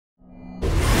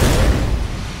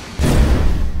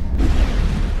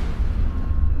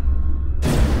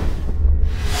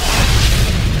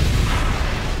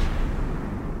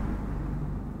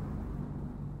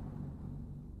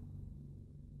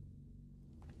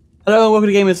Hello and welcome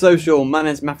to Gamers Social. My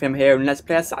name's Matthew, I'm here and let's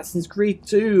play Assassin's Creed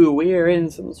 2. We're in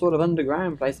some sort of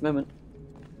underground place at the moment.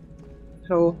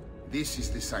 Hello. This is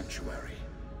the sanctuary.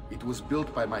 It was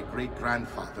built by my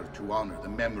great-grandfather to honor the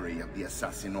memory of the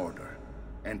Assassin Order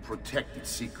and protect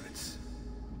its secrets.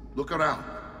 Look around.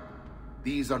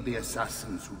 These are the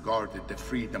assassins who guarded the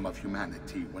freedom of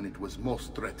humanity when it was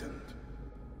most threatened.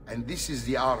 And this is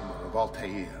the armor of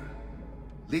Altair.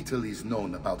 Little is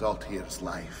known about Altair's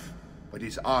life, but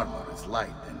his armor is light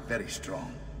and very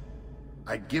strong.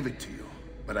 I'd give it to you,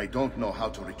 but I don't know how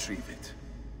to retrieve it.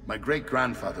 My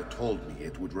great-grandfather told me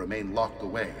it would remain locked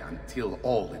away until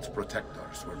all its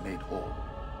protectors were made whole.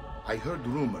 I heard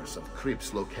rumors of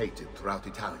crypts located throughout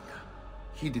Italia,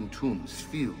 hidden tombs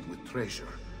filled with treasure,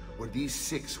 where these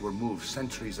six were moved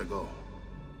centuries ago.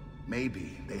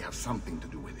 Maybe they have something to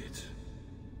do with it.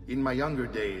 In my younger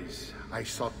days, I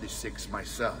sought the six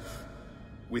myself,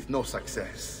 with no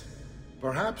success.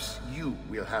 Perhaps you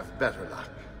will have better luck.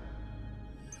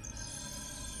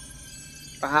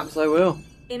 Perhaps I will.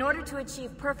 In order to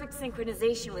achieve perfect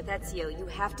synchronization with Ezio, you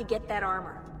have to get that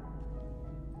armor.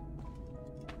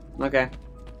 Okay.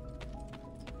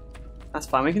 That's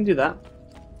fine, we can do that.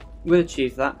 We'll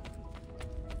achieve that.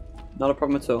 Not a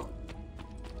problem at all.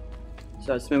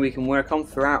 So it's something we can work on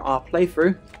throughout our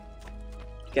playthrough.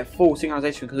 Get full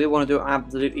synchronization because we want to do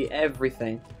absolutely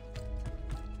everything.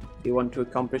 We want to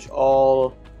accomplish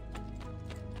all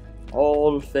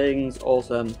things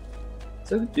awesome.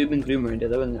 So doom and gloom around here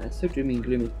though, isn't it? It's so doomy and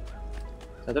gloomy.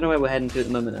 So I don't know where we're heading to at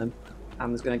the moment.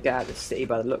 I'm just going to get out of the city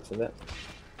by the looks of it.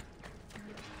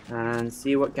 And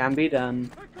see what can be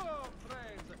done.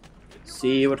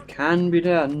 See what can be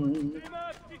done.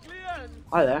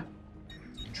 Hi there.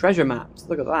 Treasure maps.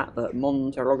 Look at that. The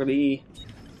Montreal.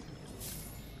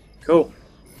 Cool.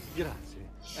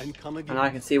 And I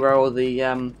can see where all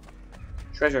the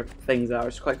treasure things are.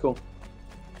 It's quite cool.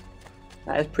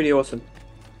 That is pretty awesome.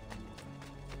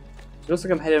 So it looks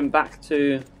like I'm heading back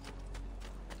to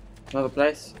another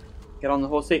place. Get on the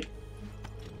horsey.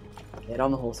 Get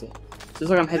on the horsey. So it looks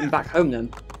like I'm heading back home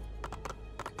then.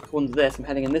 According to this, I'm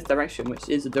heading in this direction, which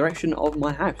is the direction of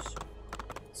my house.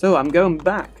 So I'm going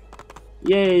back.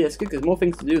 Yay, that's good because there's more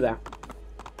things to do there.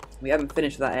 We haven't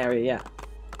finished that area yet.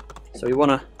 So we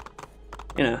want to,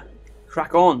 you know,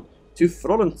 crack on to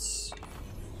Florence.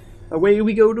 Away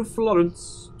we go to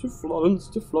Florence. To Florence,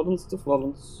 to Florence, to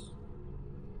Florence.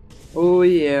 Oh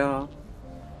yeah.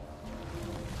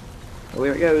 Oh,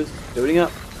 here it goes. Building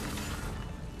up.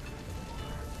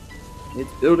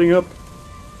 It's building up.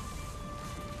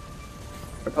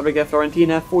 Republica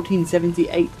Florentina,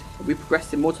 1478. We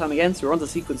progressed in more time again, so we're on to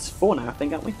sequence 4 now, I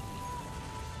think, aren't we?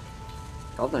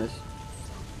 God knows.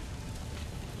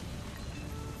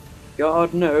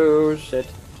 God knows it.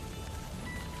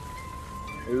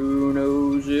 Who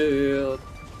knows it?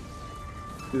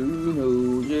 Who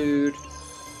knows it?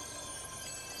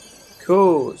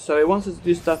 Cool, so it wants us to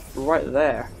do stuff right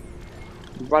there.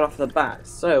 Right off the bat.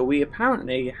 So we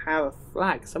apparently have a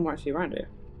flag somewhere actually around here.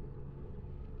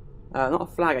 Not a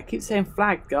flag, I keep saying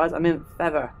flag guys, I mean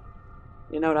feather.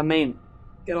 You know what I mean?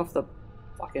 Get off the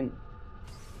fucking...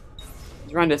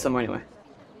 It's around here somewhere anyway.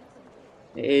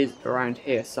 It is around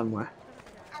here somewhere.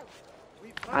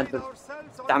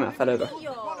 Damn it, I fell over.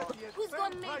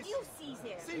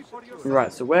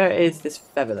 Right, so where is this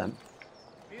feather then?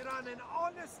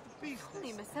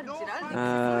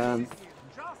 I'm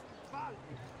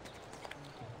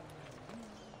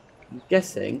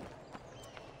guessing...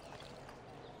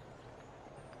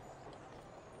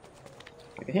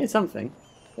 I can hear something.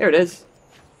 Here it is.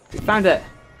 We found it.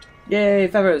 Yay,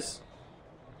 feathers.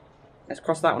 Let's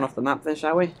cross that one off the map then,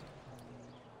 shall we?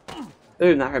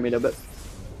 Boom, that hurt me a little bit.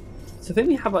 So I think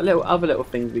we have like other little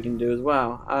things we can do as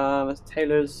well. There's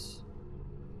tailors,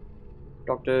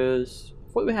 doctors.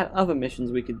 I thought we had other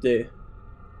missions we could do.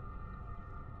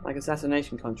 Like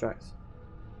assassination contracts.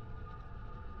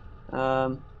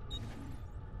 Do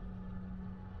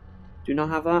not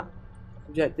have that.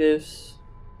 Objectives.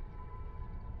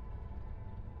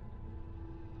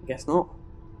 I guess not.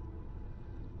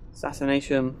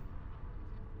 Assassination.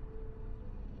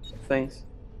 Things.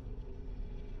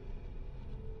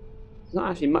 There's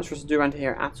not actually much for us to do around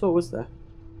here at all, is there?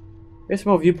 There's some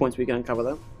more viewpoints we can uncover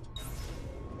though.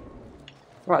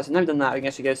 Right, so now we've done that, we can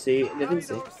actually go see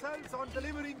Venice.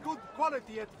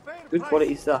 Good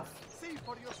quality stuff.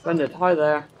 Splendid. Hi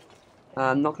there.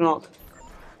 Knock knock.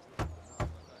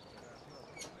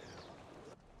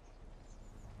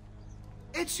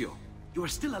 Ezio, you are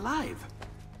still alive.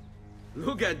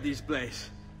 Look at this place.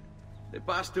 The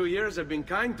past 2 years have been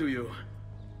kind to you.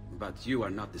 But you are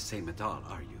not the same at all,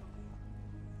 are you?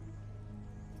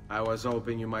 I was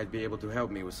hoping you might be able to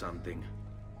help me with something.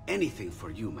 Anything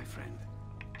for you, my friend.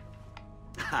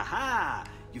 Haha!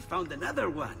 You found another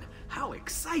one! How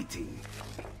exciting!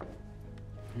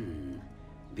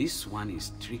 This one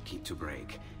is tricky to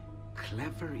break.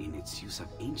 Clever in its use of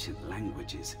ancient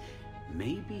languages.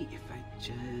 Maybe if I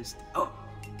just...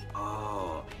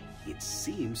 Oh, it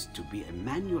seems to be a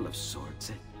manual of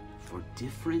sorts for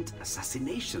different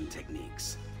assassination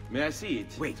techniques. May I see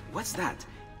it? Wait, what's that?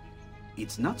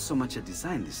 It's not so much a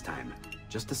design this time,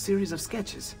 just a series of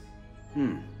sketches.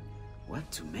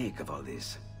 What to make of all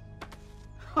this?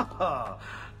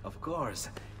 Of course,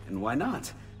 and why not?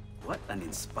 What an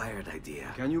inspired idea.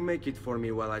 Can you make it for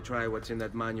me while I try what's in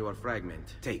that manual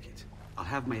fragment? Take it. I'll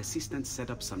have my assistant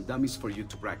set up some dummies for you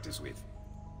to practice with.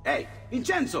 Hey,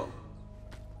 Vincenzo!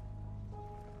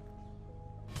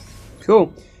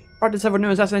 Cool. Practice several new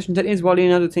assassination techniques while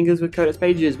Leonardo tinkers with codex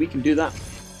pages. We can do that.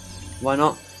 Why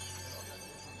not?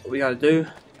 What we gotta do.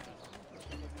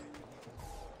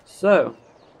 So,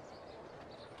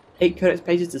 8 codex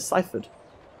pages deciphered.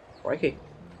 Crikey.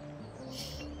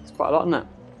 It's quite a lot, isn't it?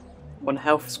 1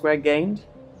 health square gained.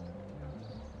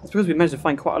 I suppose we managed to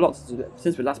find quite a lot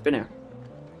since we last been here.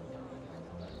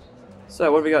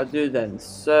 So what do we got to do then?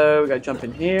 So we got to jump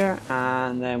in here,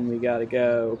 and then we got to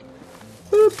go.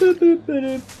 Boop, boop, boop,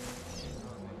 boop.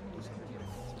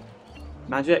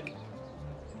 Magic.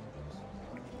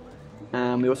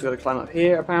 And we also got to climb up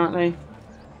here apparently.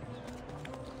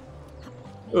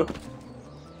 Oh.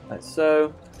 Like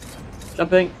so.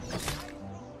 Jumping.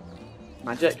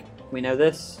 Magic. We know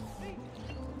this.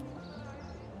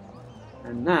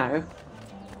 And now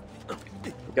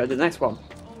we go to the next one.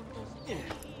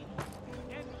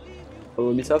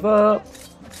 Pull myself up.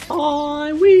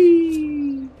 I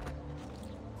wee.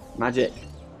 Magic.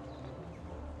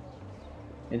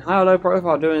 In high or low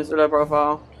profile, doing this at low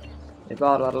profile.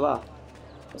 Blah blah blah.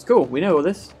 That's cool. We know all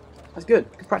this. That's good.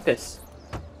 Good practice.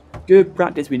 Good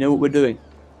practice. We know what we're doing.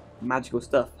 Magical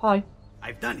stuff. Hi.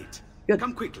 I've done it. Good.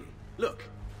 Come quickly. Look.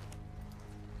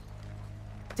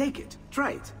 Take it.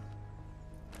 Try it.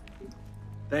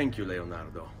 Thank you,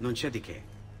 Leonardo. Non c'è di che.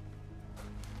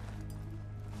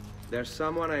 There's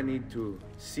someone I need to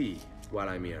see while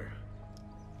I'm here.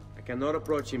 I cannot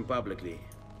approach him publicly.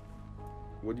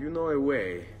 Would you know a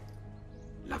way?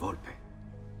 La Volpe.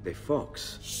 The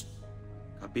fox. Shh.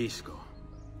 Capisco.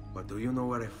 But do you know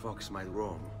where a fox might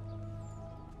roam?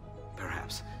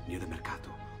 Perhaps near the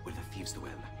mercato, where the thieves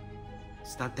dwell.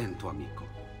 Sta attento, amico.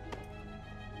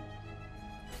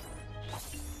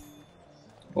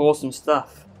 Awesome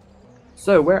stuff.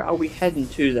 So where are we heading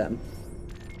to then?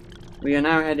 We are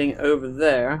now heading over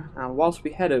there, and whilst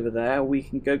we head over there, we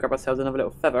can go grab ourselves another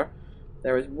little feather.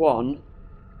 There is one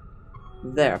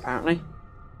there apparently.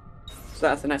 So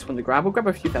that's the next one to grab. We'll grab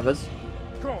a few feathers.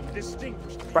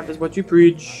 Practice what you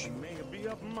preach.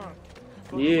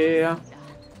 Yeah.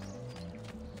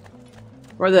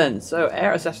 Right then, so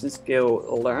air assassin skill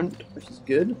learned, which is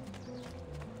good.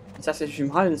 Assassination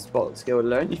from hiding spot skill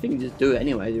learned. You think you just do it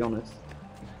anyway, to be honest.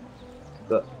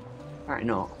 But apparently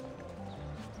not.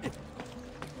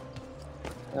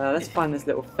 Let's find this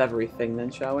little feathery thing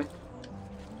then, shall we?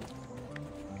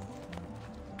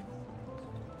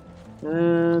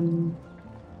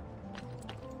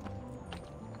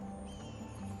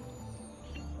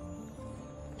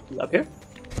 Up here?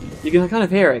 You can kind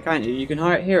of hear it, can't you? You can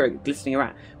hear it glistening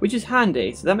around, which is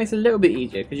handy. So that makes it a little bit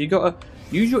easier because you got to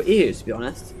use your ears, to be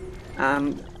honest.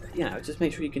 You know, just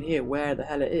make sure you can hear where the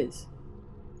hell it is.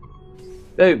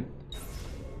 Boom.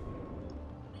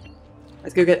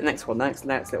 Let's go get the next one, next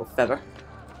little feather.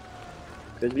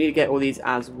 Because we need to get all these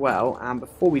as well. And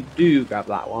before we do grab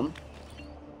that one,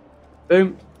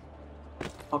 boom.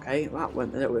 Okay, that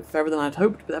went a little bit further than I'd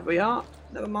hoped, but there we are.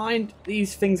 Never mind.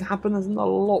 These things happen. There's not a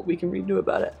lot we can really do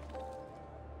about it.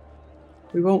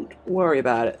 We won't worry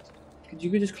about it. Could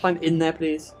you just climb in there,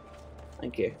 please?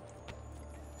 Thank you.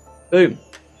 Boom.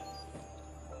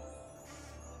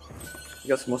 We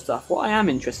got some more stuff. What I am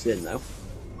interested in, though,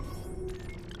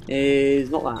 is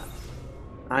not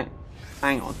that.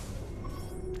 Hang on.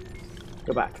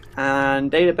 Go back.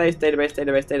 And database.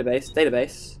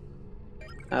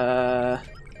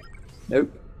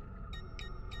 Nope.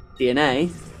 DNA.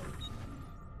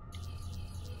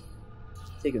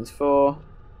 Sequence 4.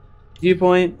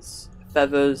 Viewpoints.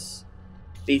 Feathers.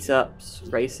 Beat-ups.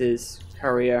 Races.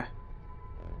 Courier.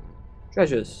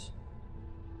 Treasures.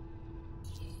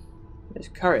 There's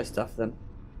courier stuff then.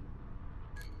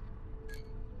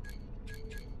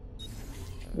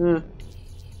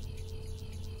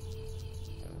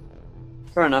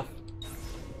 Fair enough.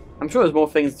 I'm sure there's more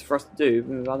things for us to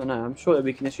do. I don't know. I'm sure that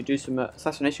we can actually do some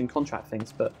assassination contract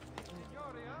things, but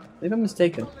Maybe I'm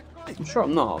mistaken. I'm sure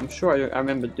I'm not. I'm sure I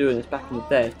remember doing this back in the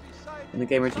day when the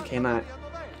game originally came out.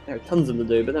 There are tons of them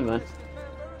to do, but never mind.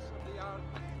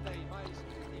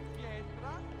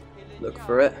 Look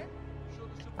for it.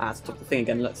 Ah, stop the thing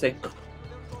again. Let's see.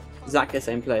 Exactly the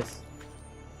same place.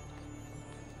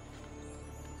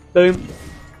 Boom.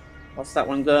 That's that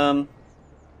one done.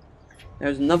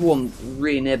 There's another one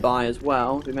really nearby as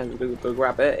well. We may as well go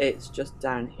grab it. It's just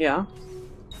down here.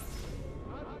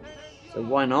 So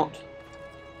why not?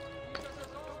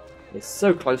 It's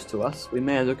so close to us, we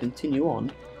may as well continue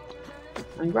on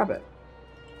and grab it.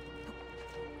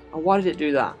 And why did it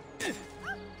do that?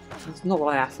 That's not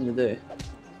what I asked him to do.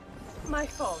 My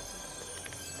fault.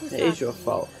 It is your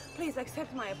fault. Please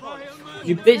accept my apology.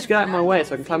 You bitch, get out of my way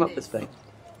so I can climb up this thing.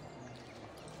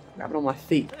 Grab it on my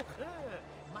feet.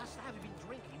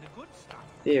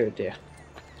 Dear, dear.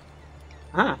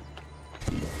 Ah,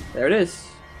 there it is.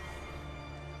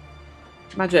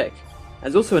 Magic.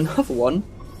 There's also another one.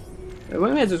 We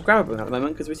may as well just grab them at the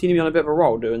moment because we seem to be on a bit of a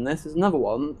roll doing this. There's another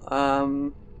one.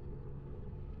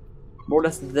 More or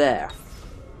less there.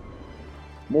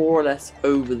 More or less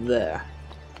over there.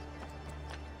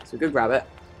 So go grab it.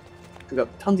 We've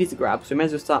got tons to grab, so we may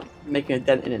as well start making a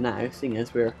dent in it now, seeing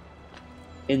as we're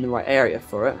in the right area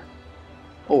for it.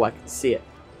 Oh, I can see it.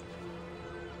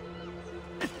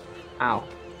 Ow.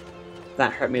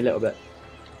 That hurt me a little bit.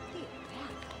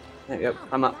 There we go.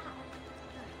 I'm up.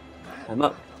 I'm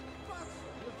up.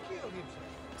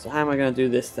 So how am I going to do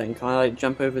this thing? Can I like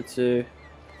jump over to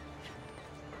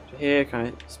here? Can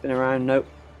I spin around? Nope.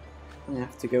 I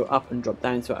have to go up and drop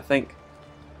down to it, I think.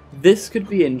 This could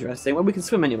be interesting. Well, we can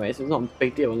swim anyway, so it's not a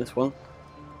big deal on this one.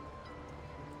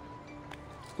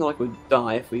 It's not like we'd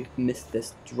die if we missed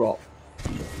this drop.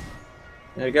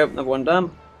 There we go, another one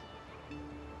done.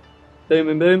 Boom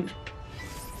and boom.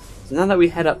 So now that we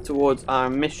head up towards our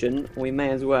mission, we may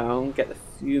as well get a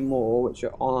few more which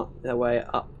are on their way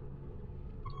up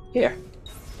here.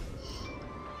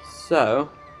 So,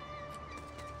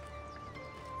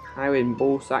 how in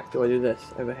ballsack do I do this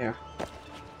over here?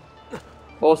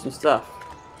 Awesome stuff.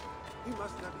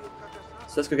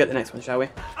 So let's go get the next one, shall we?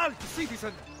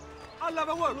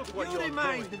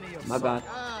 My bad.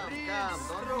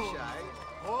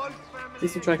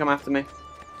 Please don't try to come after me.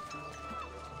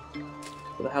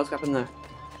 What the hell's happened there?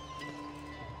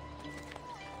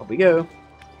 Up we go.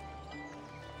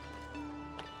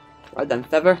 Right then,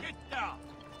 feather.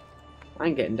 I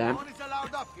ain't getting down.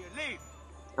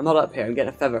 I'm not up here, I'm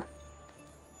getting a feather.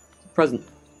 It's a present.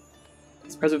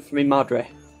 It's a present for me, Madre.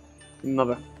 My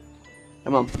mother.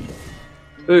 Come on.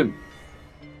 Boom.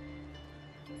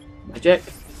 Magic.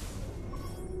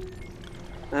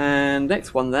 And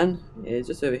next one then is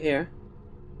just over here.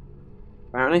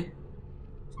 Apparently.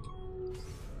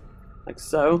 Like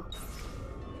so.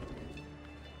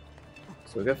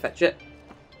 So we'll go fetch it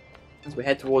as we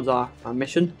head towards our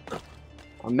mission.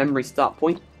 Our memory start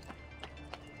point.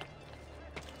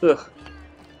 Ugh.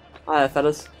 Hi there,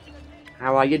 fellas.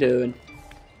 How are you doing?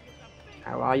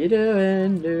 How are you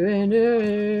doing?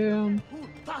 Doing.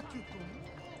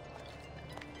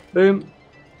 Boom.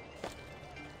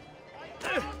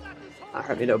 That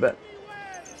hurt me a little bit.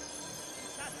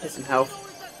 Get some health.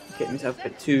 Getting myself a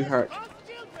bit too hurt.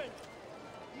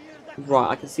 Right,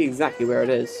 I can see exactly where it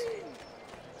is.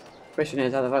 Question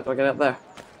is, how the fuck do I get up there?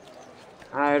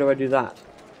 How do I do that?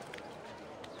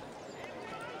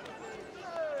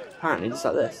 Apparently just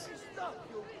like this.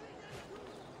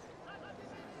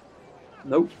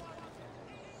 Nope.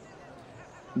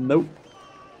 Nope.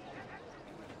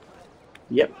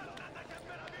 Yep.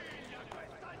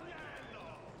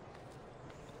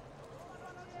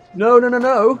 No, no, no,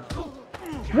 no!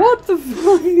 What the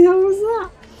fuck was that?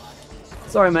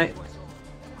 Sorry, mate.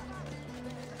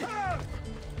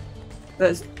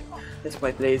 Let's... this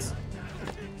way, please.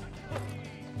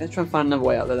 Let's try and find another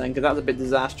way out there then, because that was a bit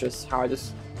disastrous, how I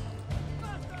just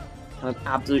kind of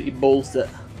absolutely ballsed it.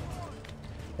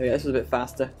 There we go, this was a bit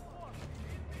faster.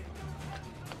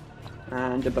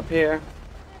 And jump up here.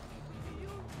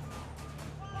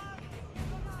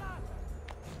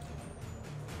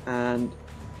 And...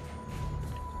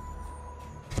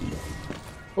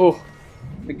 oh,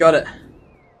 we got it.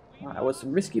 Right, that was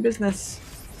some risky business.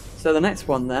 So the next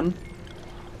one then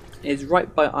is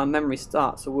right by our memory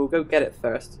start, so we'll go get it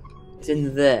first. It's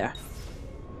in there.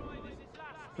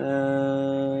 I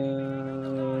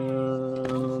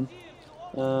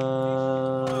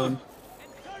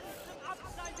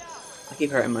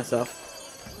keep hurting myself.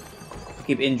 I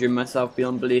keep injuring myself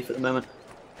beyond belief at the moment.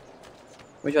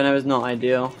 Which I know is not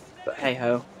ideal, but hey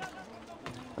ho.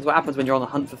 That's what happens when you're on the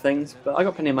hunt for things, but I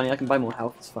got plenty of money, I can buy more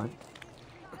health, it's fine.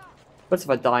 But if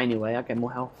I die anyway, I get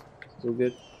more health. It's all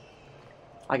good.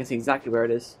 I can see exactly where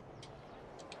it is.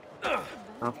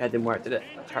 Okay, it didn't work, did it?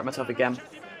 I hurt myself again.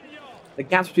 The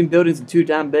gaps between buildings are too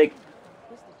damn big.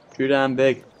 Too damn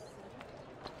big.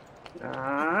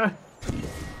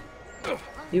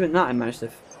 Even that I managed to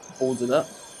hold it up.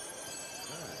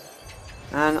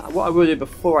 And what I will do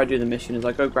before I do the mission is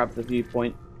I go grab the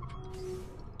viewpoint.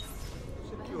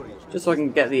 Just so I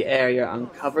can get the area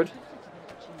uncovered.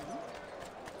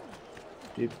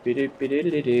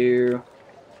 Doop-a-doop-a-doo-doo-doo.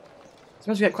 So I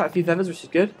managed to get quite a few feathers, which is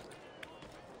good.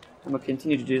 And we'll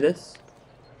continue to do this.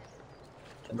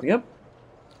 Jumping up.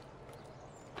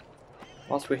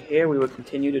 Whilst we're here, we will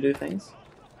continue to do things.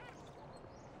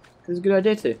 It's a good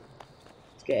idea too.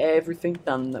 Let's get everything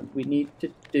done that we need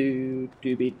to do.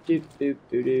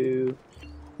 Doobie-doop-doop-doo-doo.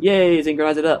 Yay,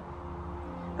 synchronize it up.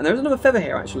 And there is another feather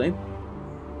here, actually.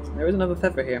 There is another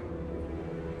feather here.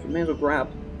 So we may as well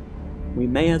grab. We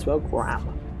may as well grab.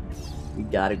 We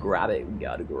gotta grab it. We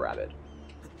gotta grab it.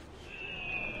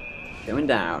 Going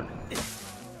down.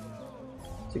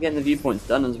 So getting the viewpoints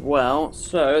done as well.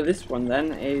 So this one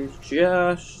then is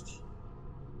just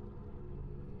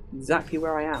exactly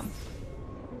where I am.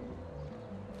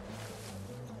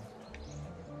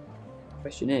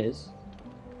 Question is,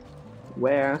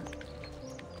 where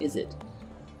is it?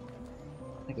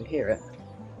 I can hear it.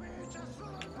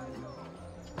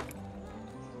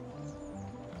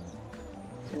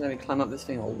 Let me climb up this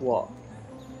thing or what?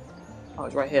 Oh,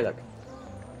 it's right here, look.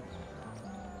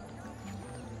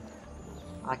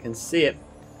 I can see it.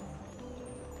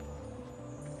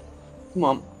 Come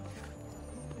on.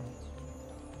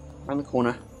 Around the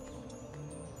corner.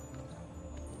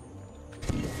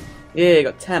 Yeah, you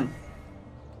got 10.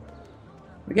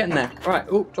 We're getting there. Right,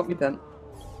 oh, drop your pen.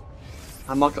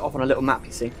 I marked it off on a little map,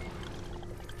 you see.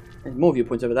 There's more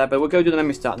viewpoints over there, but we'll go do the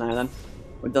memory start now then.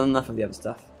 We've done enough of the other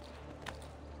stuff.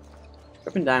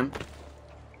 Up and down.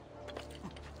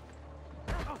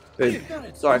 Good.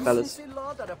 Sorry, fellas.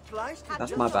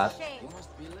 That's my bad.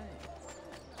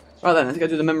 Right then, let's go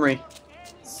do the memory.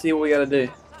 See what we gotta do.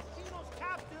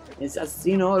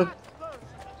 Assassino.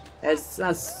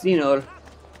 Assassino.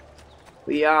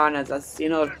 We are an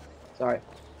assassino. Sorry.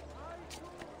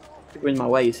 You're in my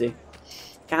way, you see.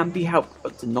 Can't be helped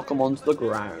but to knock them onto the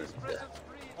ground.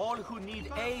 All who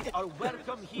need aid are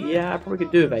welcome here. Yeah, I probably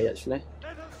could do with aid actually.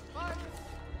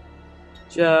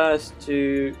 Just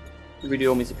to redo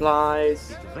all my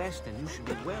supplies. Rest and you should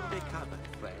be well recovered,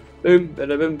 friend. Boom,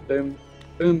 bada boom, boom,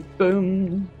 boom,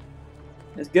 boom.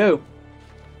 Let's go.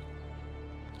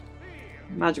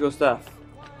 Magical stuff.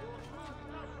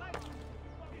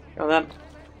 Go on then.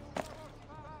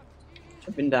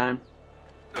 Jumping down.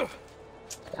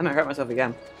 Damn, I hurt myself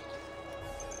again.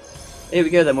 Here we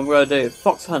go then, what we're gonna do.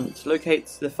 Fox hunt. Locate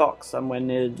the fox somewhere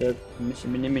near the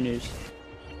mission menus.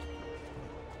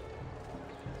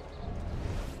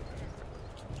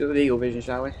 Do it with eagle vision,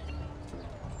 shall we?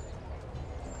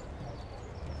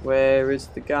 Where is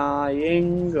the guy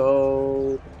in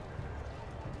gold?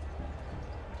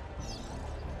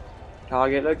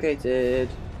 Target located.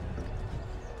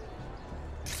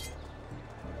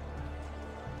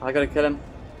 I gotta kill him.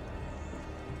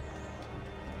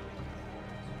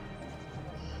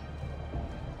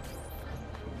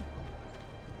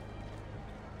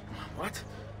 What?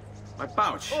 My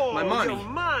pouch. Oh, my money. Your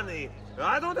money.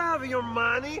 I don't have your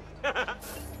money.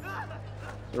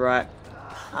 Right.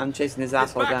 I'm chasing this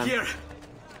asshole Back down. here.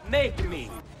 Make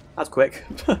me. That's quick.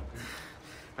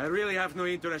 I really have no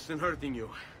interest in hurting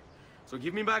you. So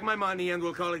give me back my money and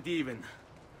we'll call it even.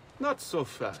 Not so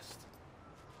fast.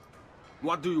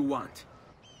 What do you want?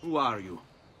 Who are you?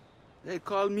 They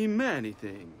call me many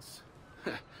things.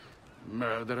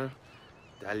 Murderer,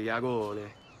 tagliagole,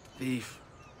 thief.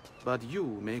 But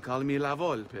you may call me La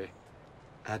Volpe.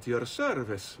 At your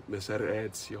service, Mr.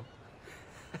 Ezio.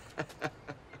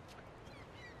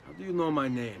 How do you know my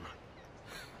name?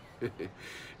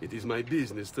 It is my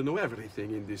business to know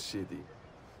everything in this city.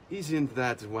 Isn't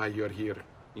that why you're here?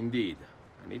 Indeed.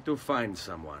 I need to find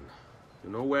someone. To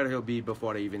know where he'll be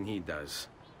before even he does.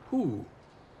 Who?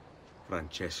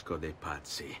 Francesco de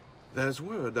Pazzi. There's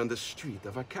word on the street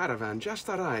of a caravan just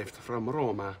arrived from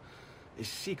Roma. A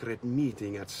secret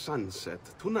meeting at sunset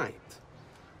tonight.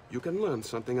 You can learn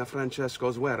something of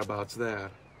Francesco's whereabouts there.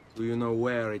 Do you know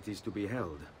where it is to be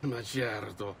held? Ma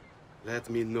certo. Let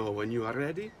me know when you are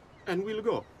ready, and we'll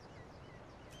go.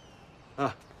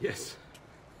 Ah, yes.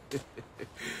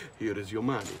 Here is your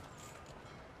money.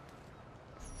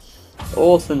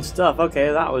 Awesome stuff.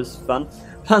 Okay, that was fun.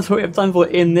 That's what we have time for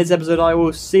in this episode. I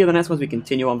will see you in the next one as we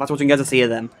continue on. Thanks for watching, guys. I'll see you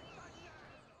then.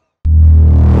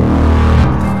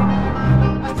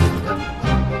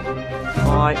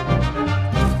 Bye.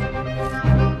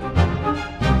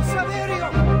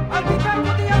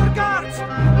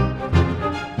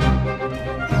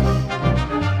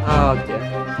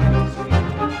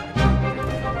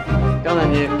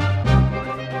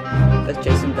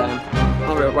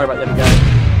 worry about the other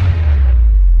guy.